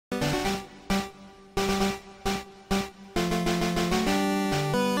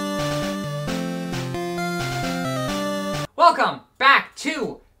Welcome back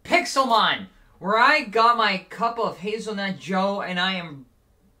to Pixelmon, where I got my cup of hazelnut joe and I am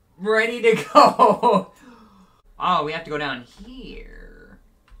ready to go. Oh, we have to go down here.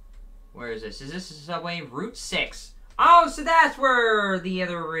 Where is this? Is this the subway? Route 6. Oh, so that's where the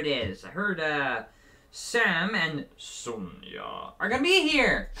other route is. I heard Sam and Sonia are gonna be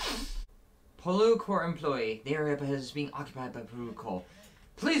here. Polu Court employee. The area is being occupied by Polu Court.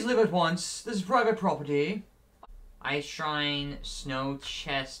 Please leave at once. This is private property. Ice Shrine, Snow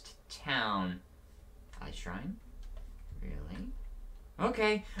Chest Town. Ice Shrine? Really?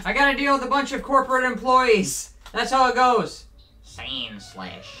 Okay. I gotta deal with a bunch of corporate employees. That's how it goes. Sand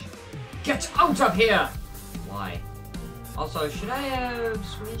Slash. Get out of here! Why? Also, should I,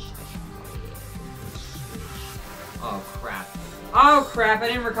 switch? Oh, crap. Oh, crap. I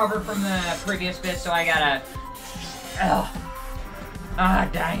didn't recover from the previous bit, so I gotta... Ugh. Ah,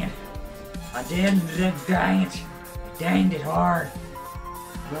 dang it. I did, dang it. Danged it hard.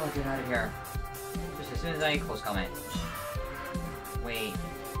 Well, get out of here. Just as soon as I close comment. Wait.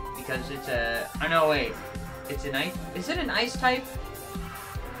 Because it's a... Oh, no, wait. It's an ice... Is it an ice type?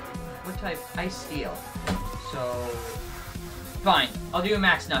 What type? Ice steel. So... Fine. I'll do a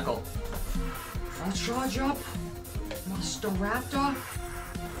max knuckle. I'll charge up. Master Raptor.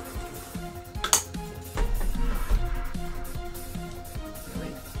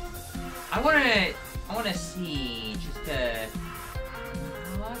 Wait. I wanna see just because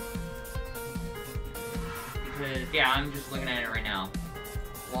yeah, I'm just looking at it right now.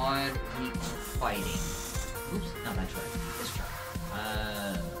 Quad week fighting. Oops, no, that's right. This try.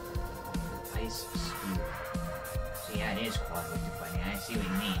 Ice spear. So yeah, it is quad week fighting. I see what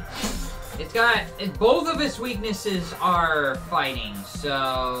you mean. It's got both of its weaknesses are fighting.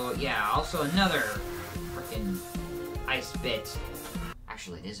 So yeah, also another freaking ice bit.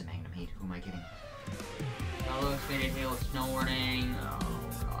 Actually, it is a Magnum Heat. Who am I kidding? Hello, Expanded Hail, Snow Warning. Oh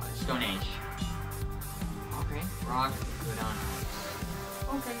god, Stone Age. Okay, rock, good on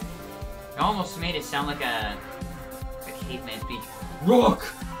ice. Okay. It almost made it sound like a caveman speech. Rock,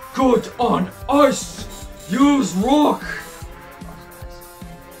 good on ice. Use rock.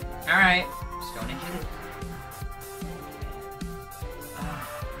 All right, Stone Age it.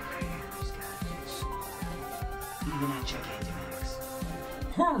 Even I check anti-max.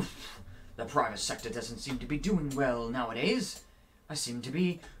 The private sector doesn't seem to be doing well nowadays. I seem to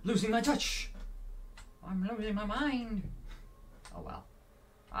be losing my touch. I'm losing my mind. Oh well.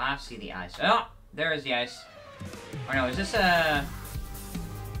 I see the ice. Oh, there is the ice. Or no, is this a...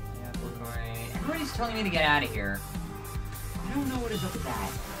 Yeah, everybody's telling me to get out of here. I don't know what is up with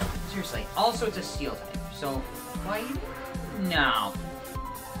that. Seriously. Also, it's a steel type. So, why? No.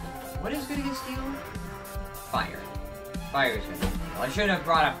 What is good against steel? Fire. Fire is good against steel. I should have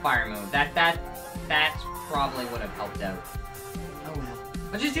brought a fire move. That's probably would have helped out. Oh well.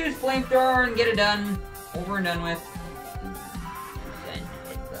 I'll just use flamethrower and get it done. Over and done with. Zen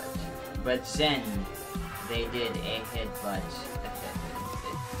headbutt. But Zen, they did a headbutt.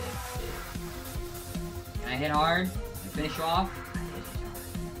 Can I hit hard? Can I finish you off? I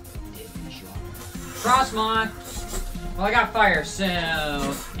did finish you off. Crossmont! Well, I got fire, so...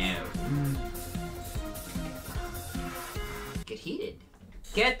 No. Get heated.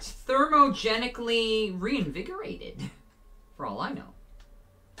 Get thermogenically reinvigorated. For all I know.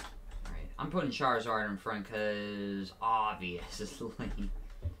 Alright, I'm putting Charizard in front because obviously. And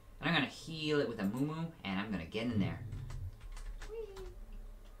I'm gonna heal it with a Moo Moo, and I'm gonna get in there.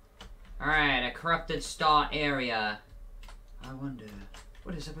 Alright, a corrupted star area. I wonder,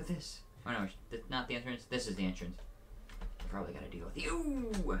 what is up with this? Oh no, not the entrance. This is the entrance. I probably gotta deal with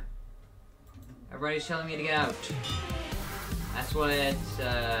you. Everybody's telling me to get out. That's what it's,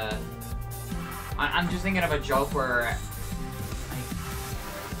 I'm just thinking of a joke where...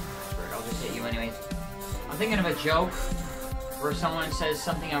 I'll just hit you anyways. I'm thinking of a joke where someone says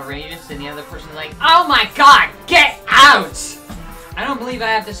something outrageous and the other person's like, oh my god, get out! I don't believe I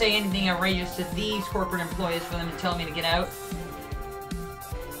have to say anything outrageous to these corporate employees for them to tell me to get out.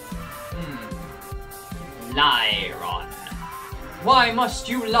 Lie, Ron. Why must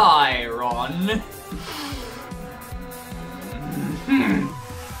you lie, Ron?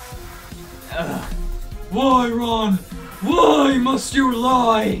 Why, Ron? Why must you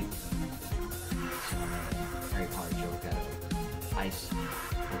lie? Harry Potter joke out of Ice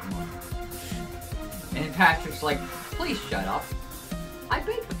Pokemon. And Patrick's like, please shut up. I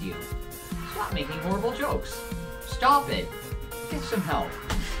beg with you. Stop making horrible jokes. Stop it. Get some help.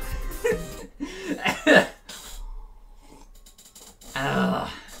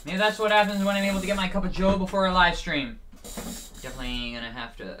 Maybe that's what happens when I'm able to get my cup of joe before a live stream. Definitely gonna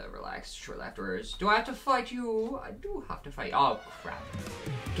have to relax shortly afterwards. Do I have to fight you? I do have to fight. Oh, crap.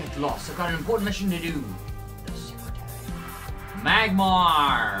 Get lost. I've got an important mission to do. The Secretary.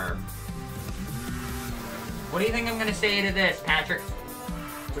 Magmar! What do you think I'm gonna say to this, Patrick?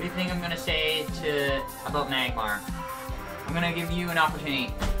 What do you think I'm gonna say about Magmar? I'm gonna give you an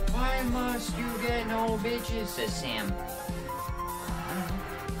opportunity. Why must you get no bitches, says Sam. I don't know.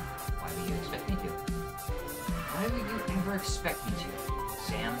 Why would you expect me to? Why would you ever expect me to,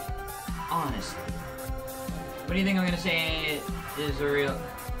 Sam? Honestly. What do you think I'm gonna say is a real...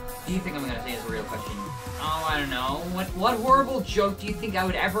 Do you think I'm gonna say is a real question? Oh, I don't know. What horrible joke do you think I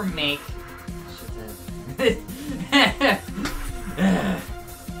would ever make?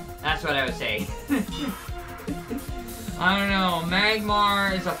 That's what I would say. I don't know.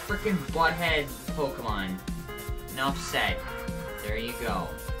 Magmar is a freaking butthead Pokemon. Enough said. There you go.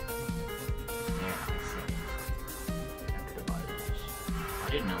 There, I said it. I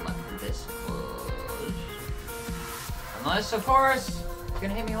didn't know this was. Unless, of course, it's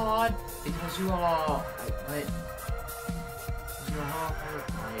gonna hit me hard because you are. What?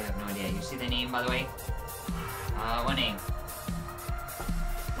 I have no idea. You see the name, by the way? What name?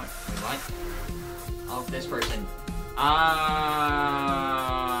 What? Wait, what? Oh, this person.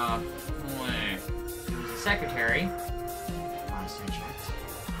 Wait. He was a secretary. Last I checked.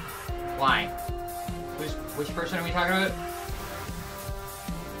 Why? Which person are we talking about?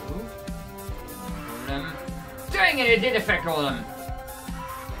 Who? Dang it! It did affect all of them.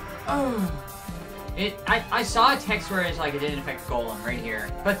 Oh. I saw a text where it's like it didn't affect Golem right here,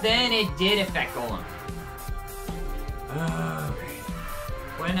 but then it did affect Golem. Okay.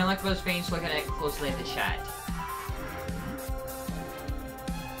 When Electabuzz faints, look at it closely at the chat.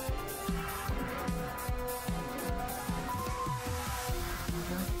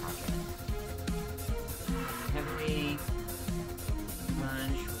 Heavily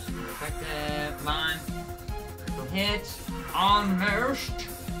punch was effective. Come on. Critical hit. Almost.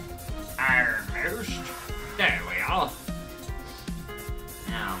 Almost. There we are.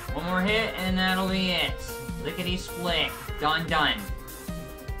 Now, one more hit and that'll be it. Lickety split. Done, done.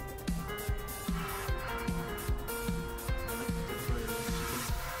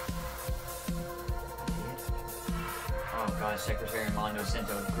 Oh god, Secretary Mondo sent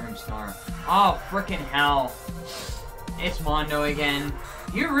a Grimmsnarl. Oh, frickin' hell. It's Mondo again.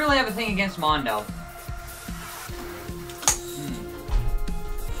 You really have a thing against Mondo.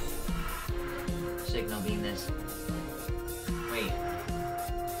 Signal beam this. Wait.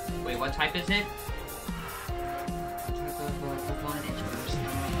 Wait, what type is it?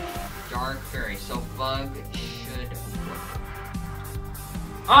 Dark Fairy, so Bug should work.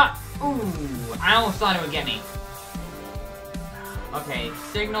 Ah! Ooh! I almost thought it would get me. Okay,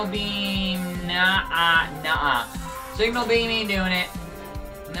 Signal Beam, nah. Signal Beam ain't doing it.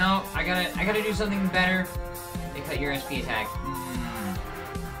 No, I gotta do something better. They cut your SP attack.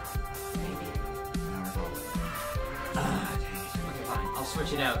 Maybe. Okay, fine. I'll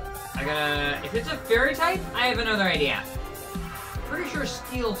switch it out. If it's a Fairy type, I have another idea. Pretty sure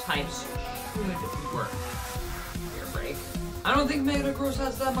Steel types should work. Air Break. I don't think Metagross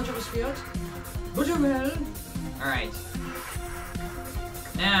has that much of a speed, but it will. Alright.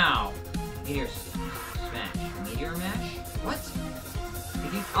 Now, Meteor Smash. Meteor Mash? What?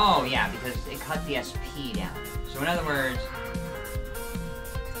 Oh, yeah, because it cut the SP down. So in other words,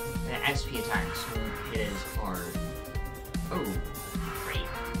 the SP attacks won't hit as hard. Oh, great.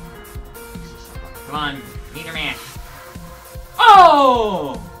 Come on, Meteor Mash.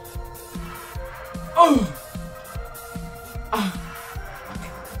 Oh! Oh!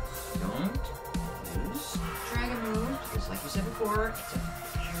 Okay. Don't use Dragon moves, because like you said before, it's a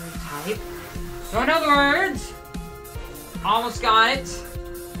Fairy type. So in other words, almost got it. Just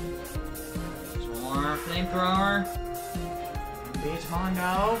one more Flamethrower. Beats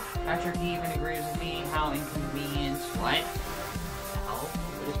Mondo. Patrick even agrees with me. How inconvenient. What? How?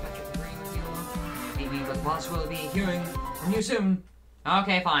 What is Patrick agreeing with you? Beat me, but the boss will be hearing from you soon.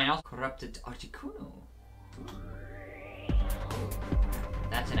 Okay, fine. I'll Corrupted Articuno.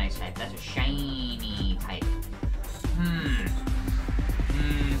 That's a nice type. That's a shiny type.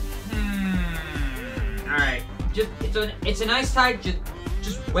 Alright. It's a nice type.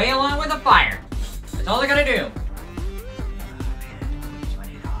 Just wail on with a fire. That's all I gotta do.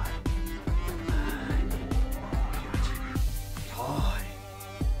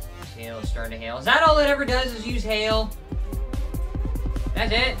 Hail, starting to hail. Is that all it ever does is use hail?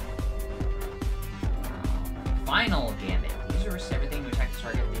 That's it? Final Gambit. User risks everything to attack the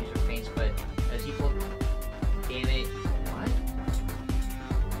target. The user faints, but does equal Gambit. What?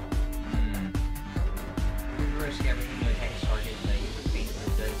 User risks everything to attack the target.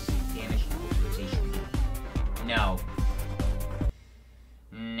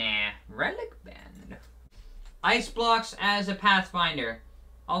 Ice blocks as a Pathfinder.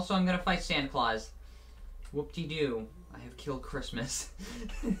 Also, I'm gonna fight Santa Claus. Whoop-de-doo. I have killed Christmas.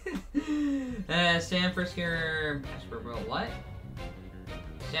 Santa Frisker... What?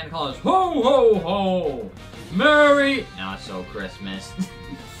 Santa Claus. Ho, ho, ho! Merry... Not so Christmas.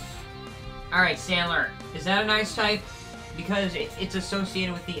 Alright, Sandler. Is that an ice type? Because it's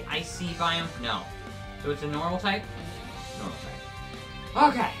associated with the icy biome? No. So it's a normal type? Normal type.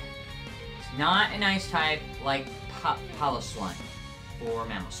 Okay. It's not an ice type like Paloswan or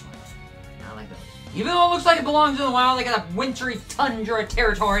Mamoswan. Not like those. Even though it looks like it belongs in the wild, they got a wintry tundra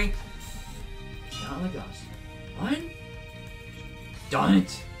territory. Not like those. One. Done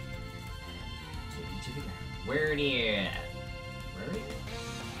it. Where do you... Where are you?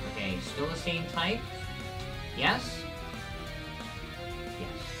 Okay, still the same type? Yes?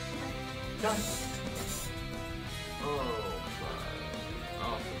 Yes. Done.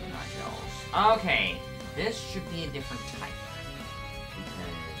 Oh, not okay, this should be a different type.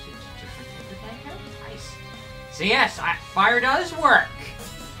 Because it's different type of ice. So yes, fire does work.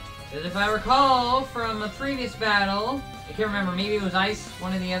 Because if I recall from a previous battle, I can't remember, maybe it was ice,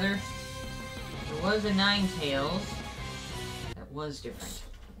 one or the other. It was a Ninetales. That was different.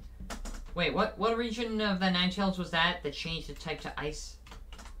 Wait, what region of the Ninetales was that changed the type to ice?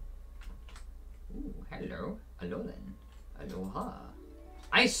 Ooh, hello. Hello then. Aloha.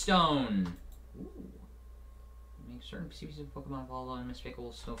 Ice Stone! Ooh. Make certain species of Pokemon follow an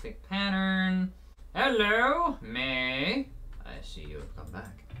unmistakable snowflake pattern. Hello, May. I see you have come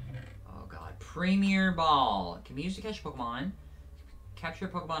back. Oh god. Premier Ball. Can be used to catch Pokemon. Capture a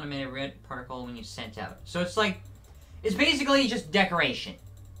Pokemon emit a red particle when you sent out. So it's like... It's basically just decoration.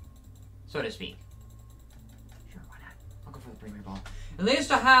 So to speak. Sure, why not? I'll go for the Premier Ball. At least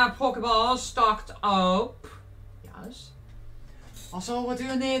I have Pokeballs stocked up. Yes. Also, what do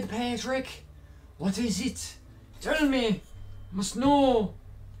you need, Patrick? What is it? Tell me. I must know.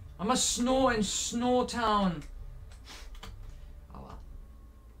 I must know in Snowtown. Oh well.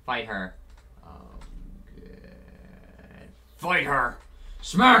 Fight her. Oh, good. Fight her.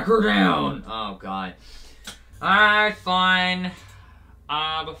 Smack her down. Oh god. Alright, fine.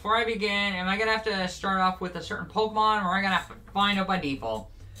 Before I begin, am I gonna have to start off with a certain Pokemon, or am I gonna have to find out by default?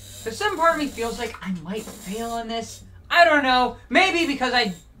 Because some part of me feels like I might fail on this. I don't know. Maybe because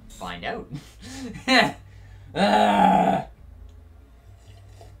I find out.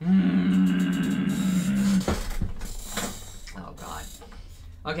 Oh god.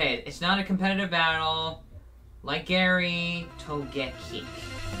 Okay, it's not a competitive battle. Like Gary, Togekick.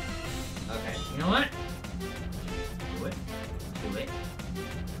 Okay, you know what? Do it. Do it.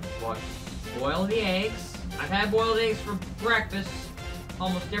 Boil the eggs. I've had boiled eggs for breakfast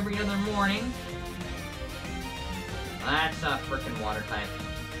almost every other morning. That's a frickin' water type.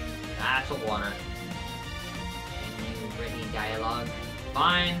 That's a water. And you ready dialogue?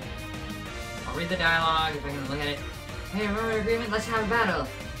 Fine. I'll read the dialogue if I can look at it. Hey, remember the agreement? Let's have a battle.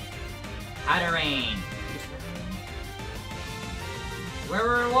 Hatterene.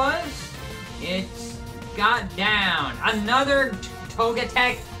 Wherever it was, it got down. Another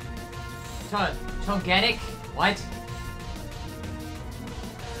Togetic. Togetic? What?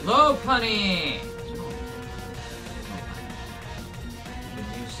 Lopunny!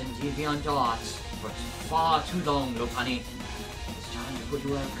 You sent Deviant Dots, but far too long, Lopunny. It's time to put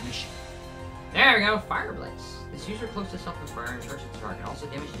you out of commission. There we go, Fire Blitz. This user close to self with fire and charges the target. Also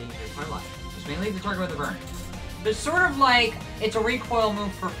damage the user quite a lot. This may leave the target with a burn. It's sort of like it's a recoil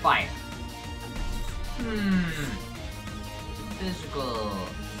move for fire. Physical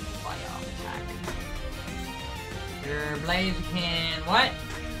fire attack. Your Blaziken, what?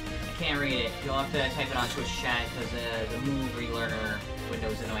 I can't read it. You'll have to type it on Twitch chat because the move relearner window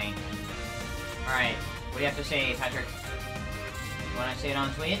is annoying. Alright, what do you have to say, Patrick? You want to say it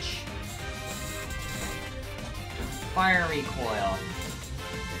on Twitch? Fire recoil.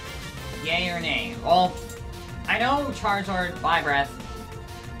 Yay or nay? Well, I know Charizard, bye breath.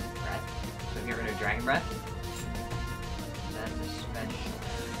 Breath? So get rid of Dragon Breath? That's a special.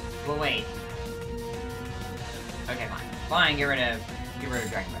 But wait. Okay, fine. Fine, get rid of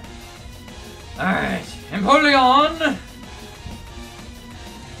Dragon Breath. Alright, Empoleon!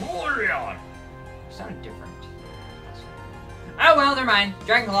 Empoleon! Sounded different. Oh well, never mind.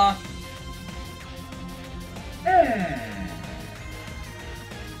 Dragon Claw.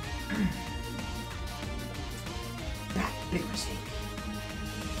 Big mistake.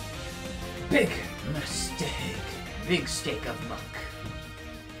 Big mistake. Big steak of muck.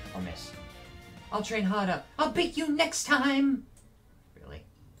 Or miss. I'll train harder. I'll beat you next time! Really?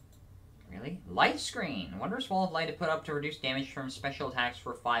 Really? Light screen. Wondrous wall of light to put up to reduce damage from special attacks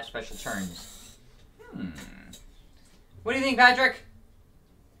for 5 special turns. What do you think, Patrick?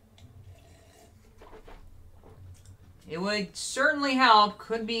 It would certainly help.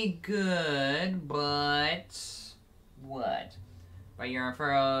 Could be good, but... What? But your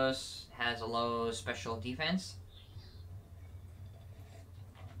Furrows has a low special defense.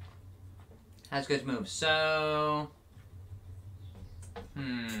 Has good moves, so...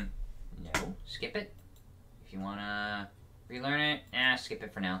 No. Skip it. If you wanna relearn it, skip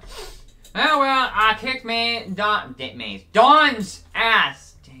it for now. Oh well, I kicked Dawn's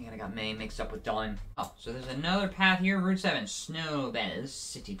ass! Dang it, I got May mixed up with Dawn. Oh, so there's another path here, Route 7, Snowbell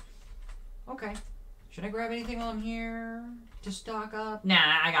City. Okay. Should I grab anything while I'm here to stock up?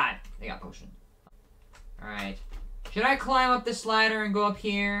 Nah, I got potion. Alright. Should I climb up this ladder and go up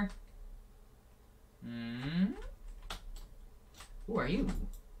here? Who are you? What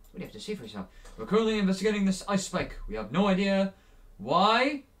do you have to say for yourself? We're currently investigating this ice spike. We have no idea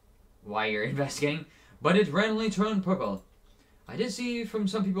why you're investigating, but it randomly turned purple. I did see from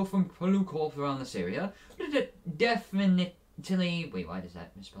some people from Polucorp around this area, but it definitely... Wait, why does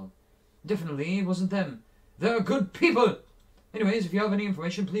that misspell? Definitely wasn't them. They're good people! Anyways, if you have any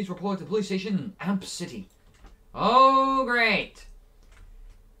information, please report to the police station in Amp City. Oh, great!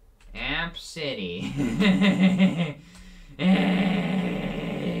 Amp City.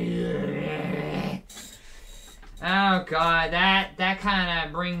 Oh god, that kind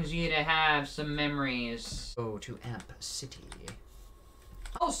of brings you to have some memories. Go to Amp City.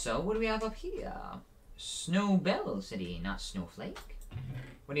 Also, what do we have up here? Snowbell City, not Snowflake.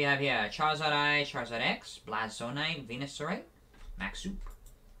 What do you have here? Charizard I, Charizard X, Blazonite, Venusaur, Max Soup.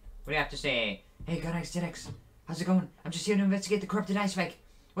 What do you have to say? Hey, Garnetzx, how's it going? I'm just here to investigate the corrupted ice spike.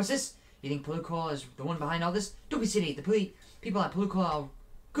 What's this? You think Polucorp is the one behind all this? Don't be silly. The people at Polucorp are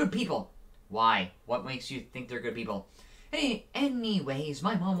good people. Why? What makes you think they're good people? Anyways,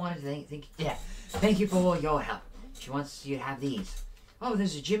 my mom wanted to thank you for your help. She wants you to have these. Oh,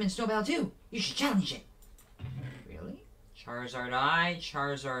 there's a gym in Snowbell too. You should challenge it. Really? Charizard I,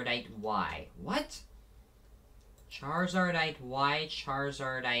 Charizardite Y. What? Charizardite Y,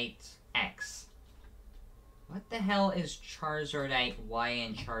 Charizardite X. What the hell is Charizardite Y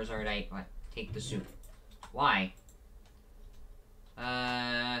and Charizardite... What? Take the soup. Why?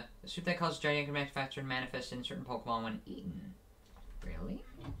 The soup that causes giant faster to manifest in certain Pokemon when eaten. Really?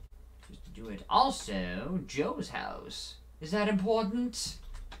 Just to do it. Also, Joe's house. Is that important?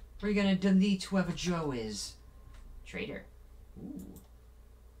 Or are you gonna delete whoever Joe is? Trader. Ooh.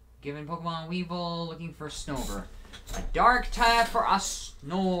 Given Pokemon Weevil, looking for Snover. A dark type for us.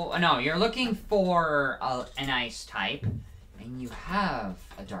 No, you're looking for an ice type, and you have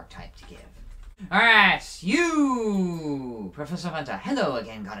a dark type to give. Alright, you, Professor Hunter. Hello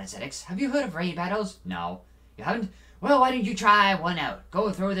again, Garnetzx. Have you heard of raid battles? No. You haven't? Well, why don't you try one out? Go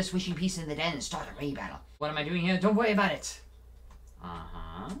throw this wishing piece in the den and start a raid battle. What am I doing here? Don't worry about it.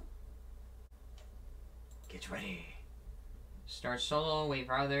 Uh-huh. Get ready. Start solo, wait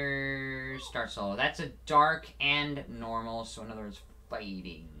for others, start solo. That's a dark and normal, so in other words,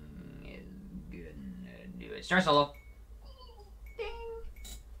 fighting is gonna do it. Start solo.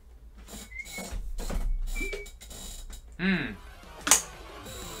 Ding.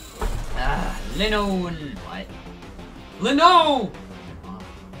 Linoon. What? Lino!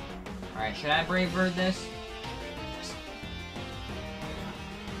 Alright, should I Brave Bird this?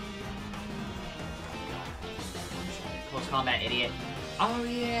 Close combat, idiot. Oh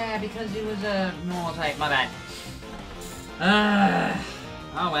yeah, because it was a normal type, my bad.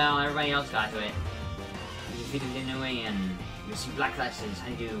 Oh well, everybody else got to it. You defeated Linoon and you see black glasses,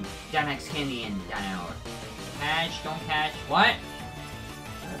 I do Garnetzx candy and Dino. Catch, don't catch. What?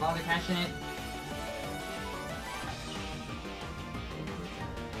 Should I bother catching it?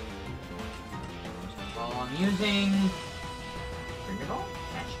 Ball I'm using. Trigger ball?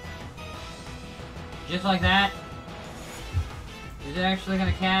 Catch. Just like that. Is it actually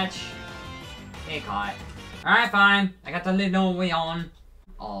gonna catch? It caught. Alright, fine. I got the lid all the way on.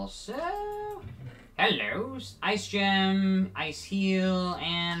 Also, hello. Ice Gem, Ice Heal,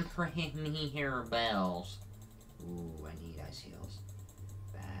 and Pretty Hair Bells. Ooh, I need Ice Heals.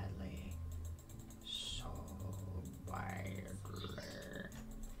 Badly. So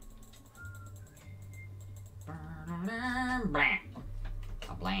badly.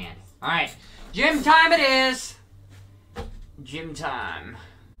 A bland. Alright. Gym time it is! Gym time.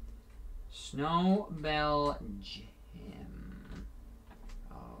 Snowbell Gym.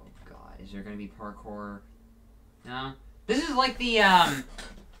 Oh god, is there gonna be parkour? No? This is like the,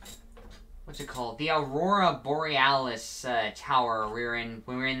 what's it called? The Aurora Borealis, tower we were in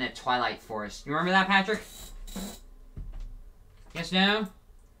when we were in the Twilight Forest. You remember that, Patrick? Yes, no?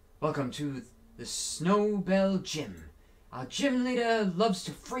 Welcome to the Snowbell Gym. Our gym leader loves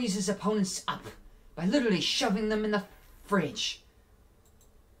to freeze his opponents up by literally shoving them in the fridge.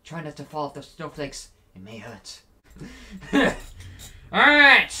 Try not to fall off the snowflakes. It may hurt.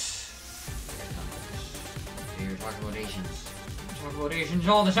 Alright! You're talking about Asians. I talk about Asians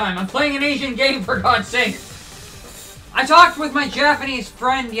all the time. I'm playing an Asian game, for God's sake! I talked with my Japanese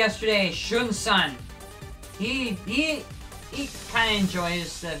friend yesterday, Shun-san. He kind of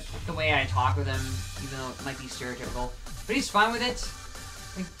enjoys the way I talk with him, even though it might be stereotypical. But he's fine with it.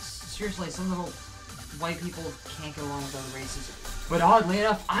 Like, seriously, some little white people can't get along with other races. But oddly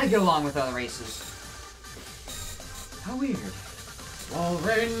enough, I get along with other races. How weird.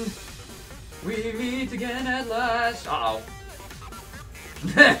 Walrein, we meet again at last. Uh-oh.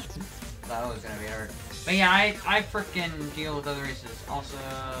 Thought it was gonna be her. But yeah, I frickin' deal with other races. Also,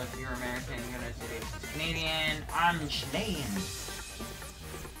 if you're American, United States is Canadian. I'm Chilean.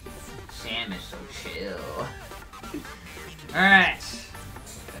 Sam is so chill. Alright.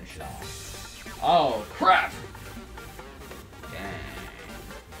 Finish it off. Oh, crap! Dang.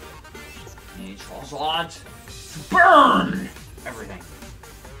 Need Charizard to burn everything.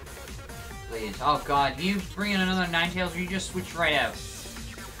 Please. Oh god, you bring in another Ninetales or you just switch right out?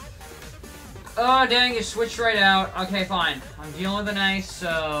 Oh dang, you switched right out. Okay, fine. I'm dealing with an ice,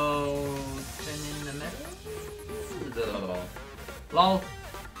 so... Send in the middle? Lol.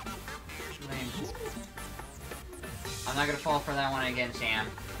 Lame. I'm not gonna fall for that one again, Sam.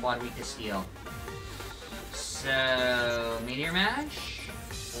 Quad weak to steel. So... Meteor Mash?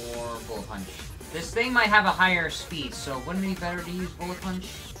 Or Bullet Punch? This thing might have a higher speed, so wouldn't it be better to use Bullet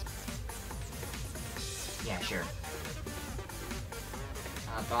Punch? Yeah, sure.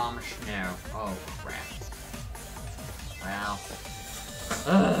 Bomb Snow. Oh, crap. Well.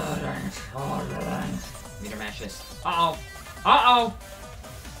 Ugh, darn it. Oh, darn it. Meter Mash this. Uh-oh. Uh-oh.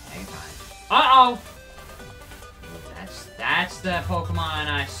 Hang time. Uh-oh. That's the Pokemon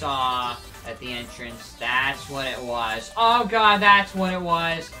I saw at the entrance. That's what it was. Oh, God, that's what it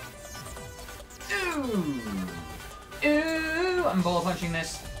was. Ooh. Ooh. I'm bullet punching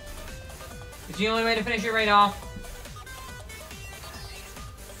this. It's the only way to finish it right off.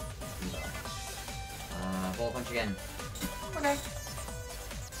 Bullet punch again. Okay.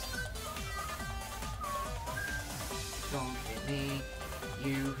 Don't hit me.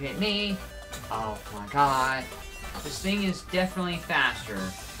 You hit me. Oh my god. This thing is definitely faster.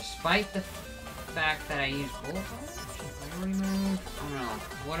 Despite the fact that I use bullet punch. Priority move? I don't know.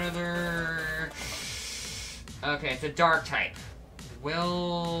 What other... Okay, it's a dark type.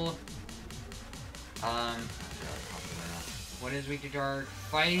 Will... What is weak to dark?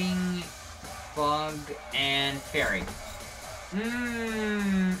 Fighting... Bug and Fairy.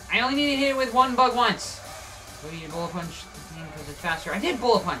 I only need to hit it with one bug once. So you need a bullet punch because it's faster. I did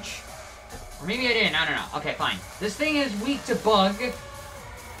bullet punch. Or maybe I didn't. I don't know. Okay, fine. This thing is weak to bug.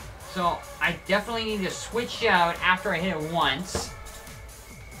 So I definitely need to switch out after I hit it once.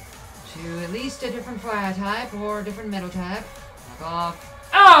 To at least a different fire type or a different metal type. Knock off.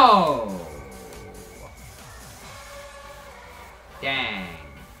 Oh! Dang.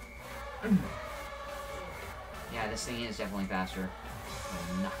 Yeah, this thing is definitely faster.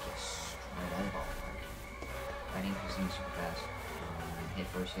 I'll knock you straight out of the ballpark. Fighting this thing is super fast. Hit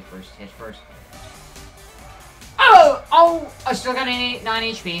first, hit first, hit first. Oh! Oh! I still got 9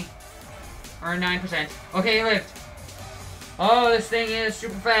 HP. Or 9%. Okay, lived. Oh, this thing is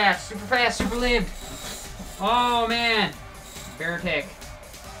super fast, super lived. Oh, man. Bear tick.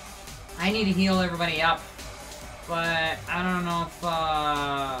 I need to heal everybody up. But I don't know if,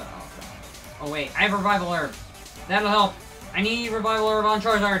 oh, wait. I have Revival Herb. That'll help. I need Revival Herb on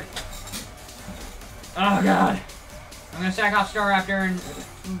Charizard. Oh, God. I'm gonna sack off Staraptor and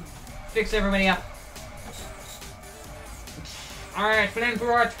fix everybody up. Alright,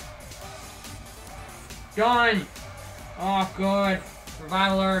 Flamethrower. Done. Oh, good.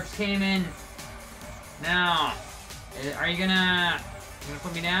 Revival Herbs came in. Now, are you gonna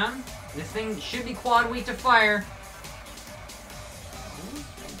put me down? This thing should be quad weak to fire.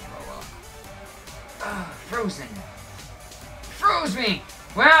 Frozen. Froze me!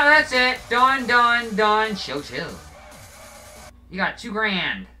 Well, that's it. Done. Chill. You got 2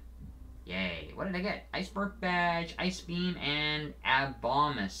 grand. Yay. What did I get? Iceberg Badge, Ice Beam, and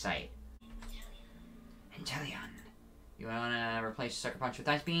Abomasite. Inteleon. You wanna replace Sucker Punch with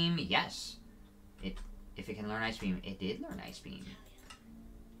Ice Beam? Yes. If it can learn Ice Beam. It did learn Ice Beam.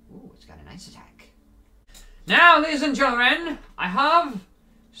 Ooh, it's got a nice attack. Now, ladies and gentlemen, I have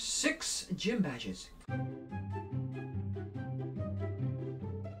 6 gym badges.